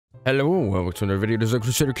Hello and welcome to another video. This is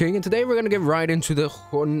Crusader King, and today we're gonna get right into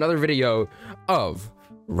another video of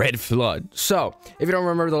Red Flood. So, if you don't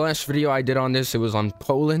remember the last video I did on this, it was on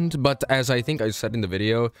Poland, but as I think I said in the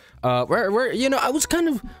video, where you know, I was kind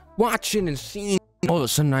of watching and seeing, all of a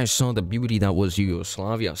sudden I saw the beauty that was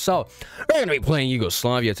Yugoslavia. So, we're gonna be playing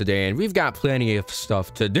Yugoslavia today, and we've got plenty of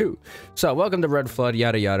stuff to do. So, welcome to Red Flood,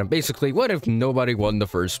 yada yada. Basically, what if nobody won the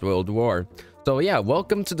First World War? So yeah,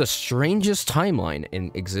 welcome to the strangest timeline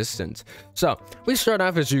in existence. So, we start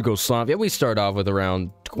off as Yugoslavia. We start off with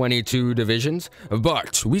around 22 divisions,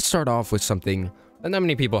 but we start off with something that not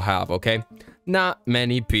many people have, okay? Not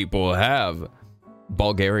many people have.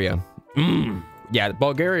 Bulgaria. Yeah,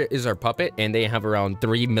 Bulgaria is our puppet, and they have around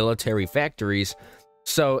 3 military factories.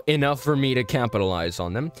 So, enough for me to capitalize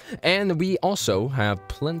on them. And we also have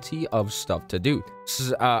plenty of stuff to do.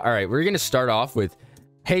 So, alright, we're gonna start off with,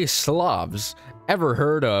 hey Slavs, ever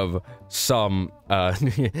heard of some,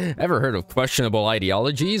 ever heard of questionable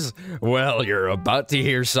ideologies? Well, you're about to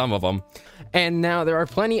hear some of them. And now there are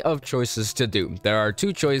plenty of choices to do. There are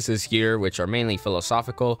 2 choices here, which are mainly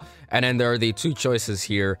philosophical, and then there are the 2 choices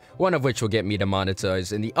here, one of which will get me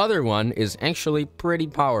demonetized, and the other one is actually pretty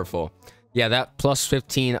powerful. Yeah, that plus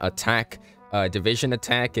 15 attack, division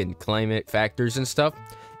attack, and climate factors and stuff,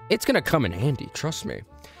 it's gonna come in handy, trust me.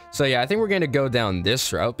 So yeah, I think we're going to go down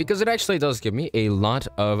this route because it actually does give me a lot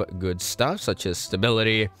of good stuff, such as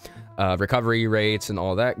stability, recovery rates, and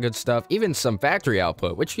all that good stuff. Even some factory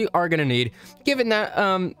output, which we are going to need, given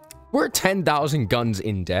that we're 10,000 guns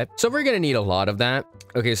in debt. So we're going to need a lot of that.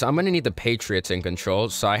 Okay, so I'm going to need the Patriots in control,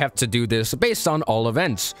 so I have to do this based on all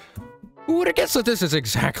events. Who would have guessed that this is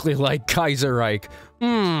exactly like Kaiserreich?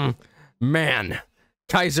 Man.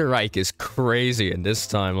 Kaiserreich is crazy in this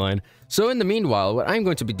timeline. So in the meanwhile, what I'm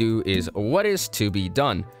going to do is what is to be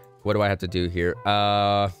done. What do I have to do here?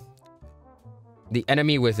 The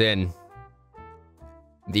enemy within.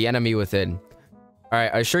 The enemy within.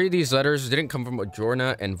 Alright, I assure you these letters didn't come from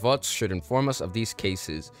Ajorna, and VOTS should inform us of these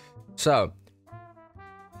cases. So,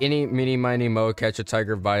 any, mini, miny, mo, catch a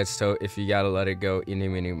tiger by its toe. If you gotta let it go, any,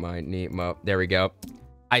 mini, miny, mo. There we go.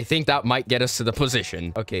 I think that might get us to the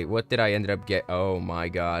position. Okay, what did I end up get? Oh my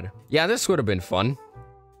god. Yeah, this would have been fun.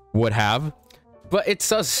 Would have. But it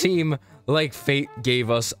does seem like fate gave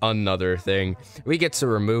us another thing. We get to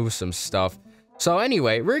remove some stuff. So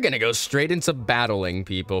anyway, we're gonna go straight into battling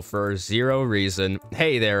people for 0 reason.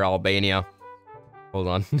 Hey there, Albania. Hold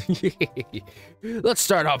on. Let's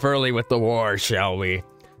start off early with the war, shall we?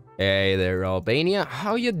 Hey there, Albania.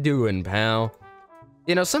 How you doing, pal?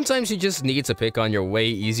 You know, sometimes you just need to pick on your way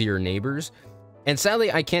easier neighbors. And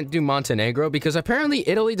sadly, I can't do Montenegro because apparently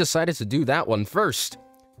Italy decided to do that one first.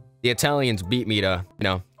 The Italians beat me to, you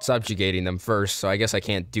know, subjugating them first, so I guess I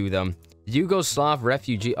can't do them. Yugoslav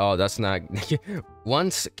refugee. Oh, that's not.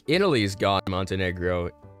 Once Italy's gone,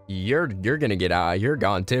 Montenegro, you're gonna get out. You're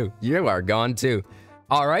gone too. You are gone too.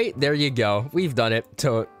 All right, there you go. We've done it.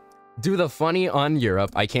 To do the funny on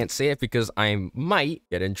Europe. I can't say it because I might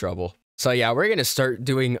get in trouble. So yeah, we're gonna start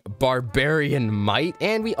doing barbarian might,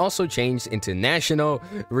 and we also changed into national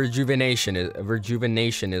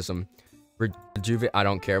rejuvenationism. I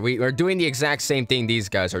don't care. We are doing the exact same thing these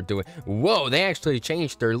guys are doing. Whoa, they actually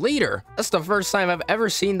changed their leader. That's the first time I've ever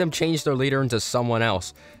seen them change their leader into someone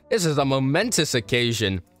else. This is a momentous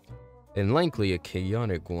occasion, and likely a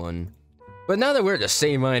chaotic one. But now that we're the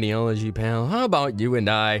same ideology, pal, how about you and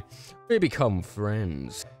we become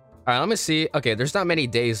friends? All right, let me see. Okay, there's not many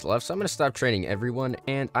days left, so I'm going to stop training everyone,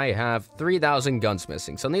 and I have 3,000 guns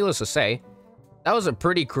missing. So needless to say, that was a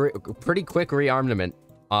pretty quick rearmament,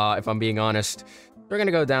 if I'm being honest. We're going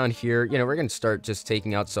to go down here. You know, we're going to start just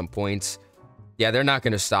taking out some points. Yeah, they're not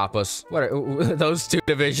going to stop us. What are those 2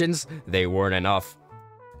 divisions? They weren't enough.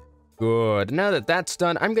 Good. Now that that's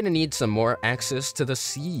done, I'm going to need some more access to the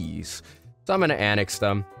seas. So I'm going to annex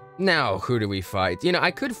them. Now, who do we fight? You know,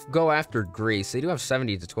 I could go after Greece. They do have 7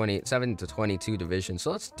 to 22 divisions,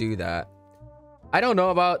 so let's do that. I don't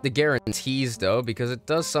know about the guarantees, though, because it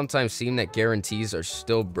does sometimes seem that guarantees are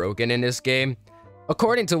still broken in this game.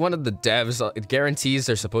 According to one of the devs, guarantees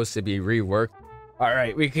are supposed to be reworked. All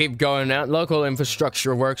right, we keep going out. Local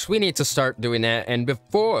infrastructure works. We need to start doing that, and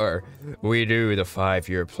before we do the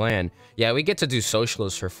 5-year plan, yeah, we get to do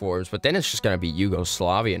socialist reforms, but then it's just going to be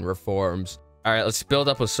Yugoslavian reforms. All right, let's build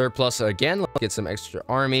up a surplus again. Let's get some extra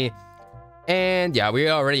army. And yeah, we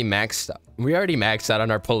already maxed out. We already maxed out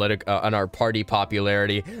on our on our party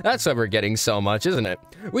popularity. That's why we're getting so much, isn't it?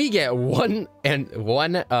 We get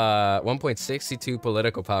 1.62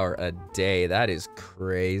 political power a day. That is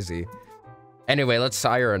crazy. Anyway, let's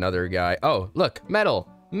hire another guy. Oh, look, metal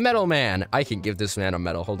man. I can give this man a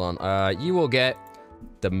medal. Hold on. You will get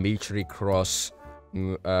Dmitry Cross.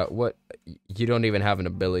 What? You don't even have an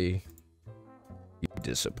ability. You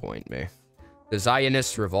disappoint me. The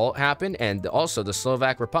Zionist revolt happened, and also the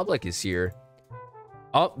Slovak Republic is here.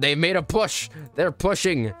 Oh, they made a push. They're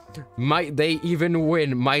pushing. Might they even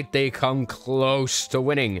win? Might they come close to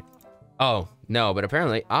winning? Oh, no, but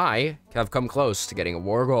apparently I have come close to getting a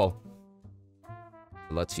war goal.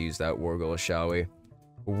 Let's use that war goal, shall we?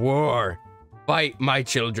 War. Fight, my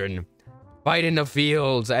children. Fight in the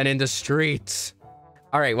fields and in the streets.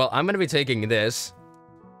 All right, well, I'm going to be taking this.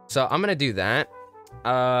 So I'm going to do that.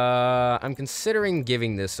 I'm considering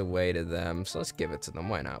giving this away to them. So let's give it to them.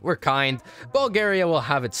 Why not? We're kind. Bulgaria will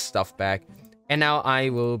have its stuff back. And now I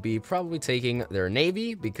will be probably taking their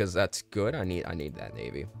navy because that's good. I need that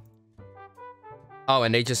navy. Oh,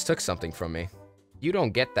 and they just took something from me. You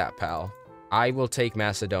don't get that, pal. I will take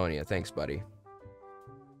Macedonia. Thanks, buddy.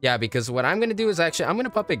 Yeah, because what I'm going to do is actually, I'm going to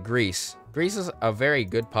puppet Greece. Greece is a very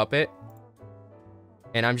good puppet.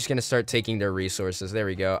 And I'm just going to start taking their resources. There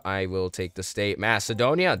we go. I will take the state.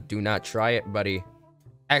 Macedonia, do not try it, buddy.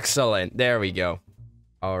 Excellent. There we go.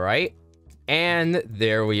 All right. And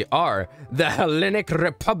there we are. The Hellenic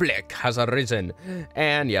Republic has arisen.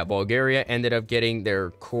 And yeah, Bulgaria ended up getting their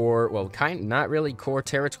core, well, not really core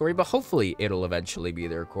territory, but hopefully it'll eventually be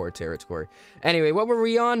their core territory. Anyway, what were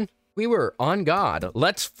we on? We were on God.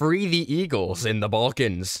 Let's free the eagles in the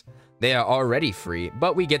Balkans. They are already free,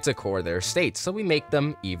 but we get to core their states, so we make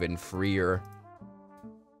them even freer.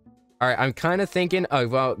 All right, I'm kind of thinking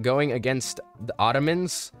about going against the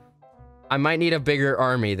Ottomans. I might need a bigger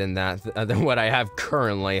army than that, than what I have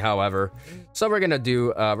currently, however. So we're gonna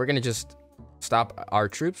do, we're gonna just stop our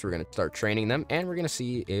troops. We're gonna start training them, and we're gonna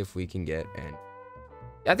see if we can get, and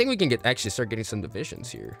I think we can actually start getting some divisions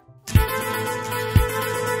here.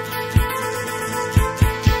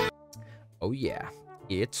 Oh yeah,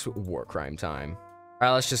 it's war crime time. All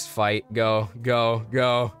right, let's just fight. Go, go,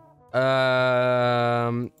 go.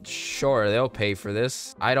 Sure, they'll pay for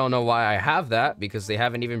this. I don't know why I have that, because they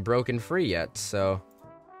haven't even broken free yet, so...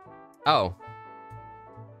 Oh.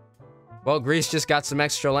 Well, Greece just got some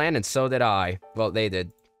extra land, and so did I. Well, they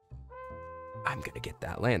did. I'm gonna get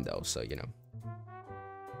that land, though, so, you know.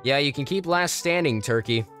 Yeah, you can keep last standing,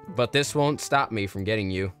 Turkey, but this won't stop me from getting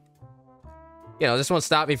you. You know, this won't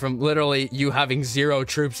stop me from literally you having 0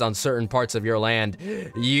 troops on certain parts of your land.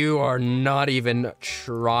 You are not even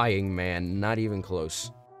trying, man. Not even close.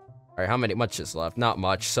 All right, how much is left? Not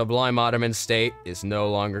much. Sublime Ottoman state is no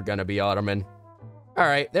longer gonna be Ottoman. All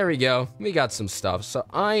right, there we go. We got some stuff. So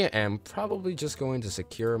I am probably just going to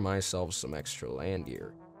secure myself some extra land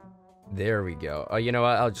here. There we go. Oh, you know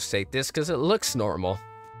what? I'll just take this because it looks normal.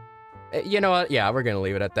 You know what? Yeah, we're going to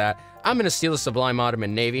leave it at that. I'm going to steal the Sublime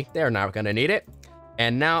Ottoman Navy. They're not going to need it.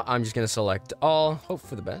 And now I'm just going to select all. Hope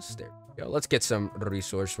for the best. There we go. Let's get some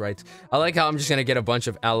resource rights. I like how I'm just going to get a bunch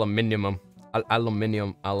of aluminium.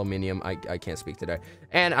 I can't speak today.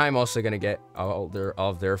 And I'm also going to get all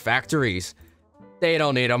of their factories. They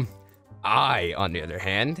don't need them. I, on the other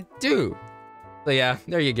hand, do. So yeah,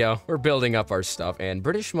 there you go. We're building up our stuff. And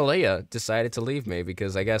British Malaya decided to leave me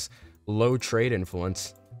because I guess low trade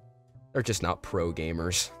influence. They're just not pro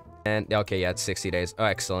gamers. And okay, yeah, it's 60 days. Oh,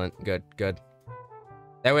 excellent. Good, good.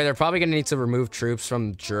 That way, they're probably going to need to remove troops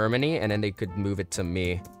from Germany, and then they could move it to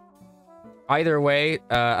me. Either way,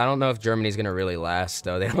 I don't know if Germany's going to really last,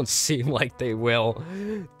 though. They don't seem like they will.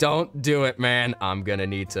 Don't do it, man. I'm going to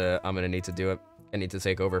need to do it. I need to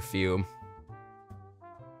take over Fiume.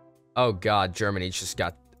 Oh, God, Germany just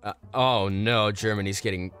got... oh, no, Germany's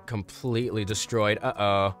getting completely destroyed.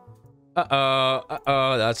 Uh-oh. Uh-oh,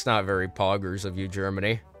 uh-oh, that's not very poggers of you,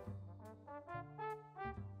 Germany.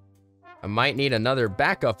 I might need another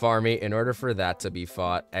backup army in order for that to be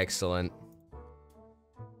fought. Excellent.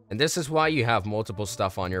 And this is why you have multiple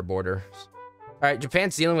stuff on your borders. Alright,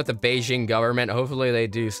 Japan's dealing with the Beijing government. Hopefully they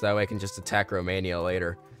do, so that way I can just attack Romania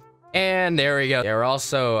later. And there we go. They're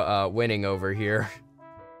also winning over here.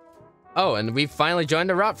 Oh, and we finally joined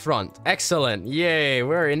the Rot Front. Excellent. Yay,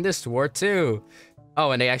 we're in this war too.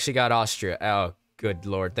 Oh, and they actually got Austria. Oh, good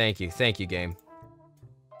lord. Thank you. Thank you, game.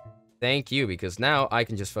 Thank you, because now I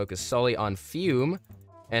can just focus solely on Fiume.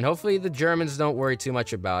 And hopefully the Germans don't worry too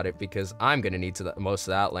much about it, because I'm going to need most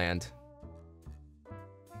of that land.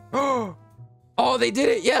 Oh, they did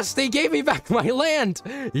it. Yes, they gave me back my land.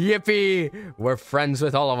 Yippee. We're friends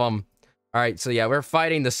with all of them. All right, so yeah, we're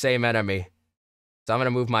fighting the same enemy. So I'm going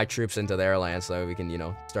to move my troops into their land so we can, you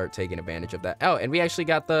know, start taking advantage of that. Oh, and we actually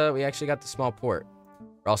got the small port.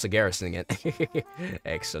 We're also garrisoning it.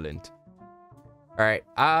 Excellent. All right.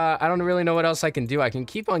 I don't really know what else I can do. I can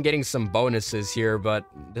keep on getting some bonuses here, but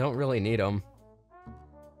don't really need them.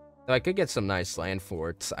 So I could get some nice land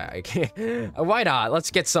forts. I can't. Why not?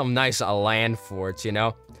 Let's get some nice land forts, you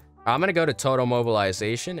know? I'm gonna go to total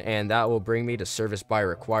mobilization, and that will bring me to service by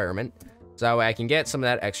requirement. So that way I can get some of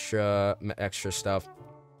that extra stuff.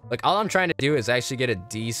 Like, all I'm trying to do is actually get a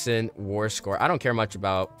decent war score. I don't care much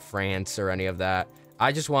about France or any of that.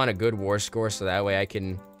 I just want a good war score so that way I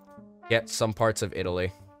can get some parts of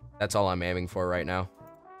Italy. That's all I'm aiming for right now.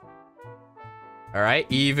 All right,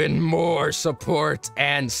 even more support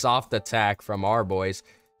and soft attack from our boys.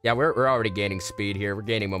 Yeah, we're already gaining speed here. We're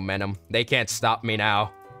gaining momentum. They can't stop me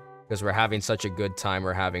now because we're having such a good time.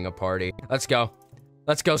 We're having a party. Let's go.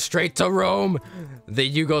 Let's go straight to Rome.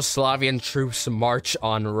 The Yugoslavian troops march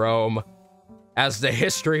on Rome. As the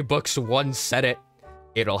history books once said it,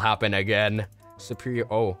 it'll happen again.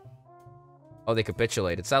 Superior. Oh, they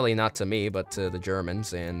capitulated. Sadly, not to me, but to the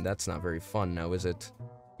Germans, and that's not very fun now, is it?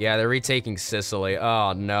 Yeah, they're retaking Sicily.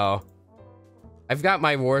 Oh, no. I've got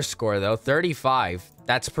my war score, though. 35.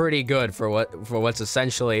 That's pretty good for what's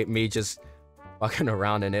essentially me just fucking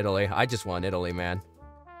around in Italy. I just want Italy, man.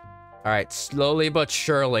 All right, slowly but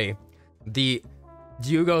surely, the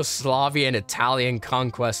Yugoslavian Italian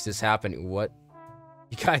conquest is happening. What?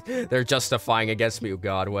 You guys, they're justifying against me. Oh,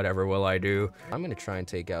 God, whatever will I do? I'm going to try and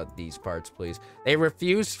take out these parts, please. They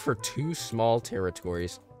refused for 2 small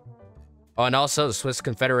territories. Oh, and also the Swiss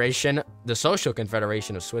Confederation, the Social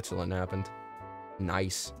Confederation of Switzerland happened.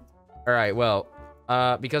 Nice. All right, well,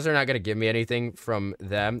 because they're not going to give me anything from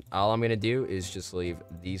them, all I'm going to do is just leave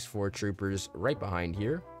these 4 troopers right behind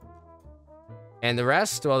here. And the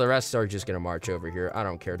rest, well, the rest are just going to march over here. I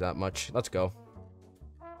don't care that much. Let's go.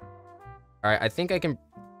 All right, I think I can...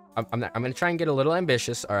 I'm going to try and get a little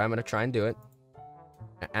ambitious. All right, I'm going to try and do it.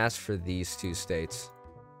 Ask for these 2 states.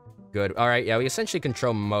 Good. All right, yeah, we essentially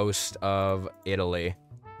control most of Italy,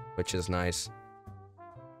 which is nice.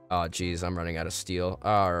 Oh, geez, I'm running out of steel.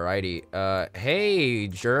 Alrighty. Hey,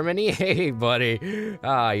 Germany. Hey, buddy.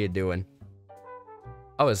 How you doing?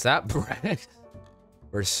 Oh, is that Brett?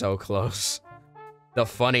 We're so close. The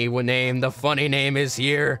funny name is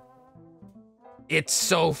here. It's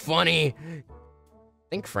so funny. I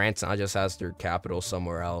think France now just has their capital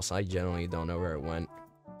somewhere else. I generally don't know where it went.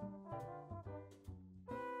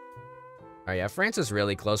 Alright, yeah, France is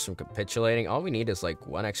really close from capitulating. All we need is like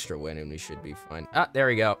 1 extra win and we should be fine. Ah, there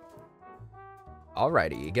we go.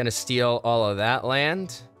 Alrighty, you gonna steal all of that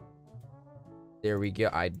land? There we go.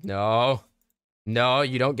 No,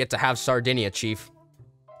 you don't get to have Sardinia, chief.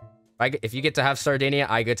 If you get to have Sardinia,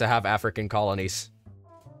 I get to have African colonies.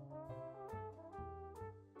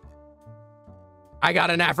 I got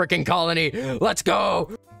an African colony. Let's go.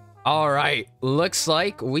 All right. Looks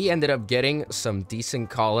like we ended up getting some decent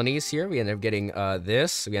colonies here. We ended up getting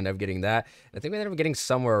this. We ended up getting that. I think we ended up getting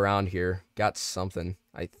somewhere around here. Got something,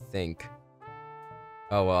 I think.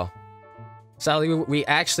 Oh, well. Sadly, we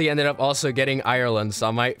actually ended up also getting Ireland, so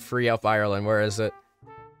I might free up Ireland. Where is it?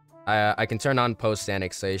 I can turn on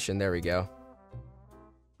post-annexation. There we go.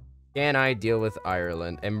 Can I deal with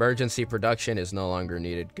Ireland? Emergency production is no longer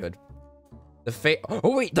needed. Good. The fate...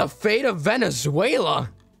 Oh, wait. The fate of Venezuela.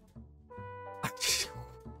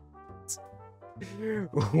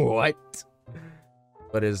 What?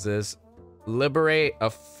 What is this? Liberate a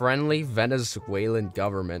friendly Venezuelan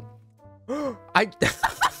government.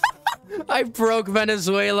 I broke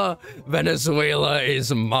Venezuela. Venezuela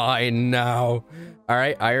is mine now. All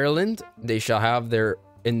right, Ireland, they shall have their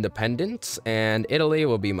independence, and Italy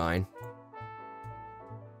will be mine.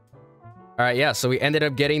 All right, yeah, so we ended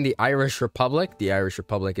up getting the Irish Republic. The Irish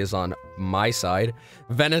Republic is on my side.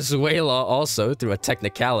 Venezuela also, through a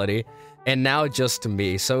technicality, and now just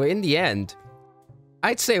me. So in the end,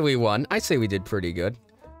 I'd say we won. I'd say we did pretty good.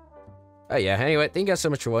 Oh yeah, anyway, thank you guys so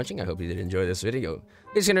much for watching. I hope you did enjoy this video.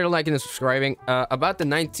 Please consider liking and subscribing. About the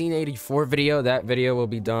 1984 video, that video will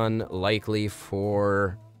be done likely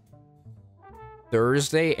for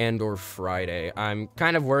Thursday and or Friday. I'm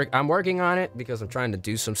working on it because I'm trying to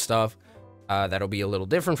do some stuff that'll be a little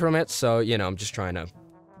different from it. So, you know, I'm just trying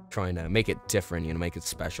to make it different, you know, make it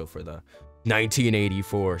special for the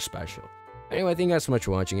 1984 special. Anyway, thank you guys so much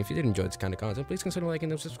for watching. If you did enjoy this kind of content, please consider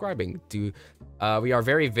liking and subscribing. We are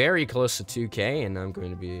very, very close to 2K, and I'm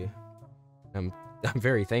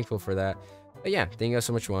very thankful for that. But yeah, thank you guys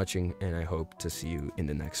so much for watching, and I hope to see you in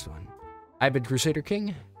the next one. I've been Crusader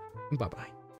King, and bye-bye.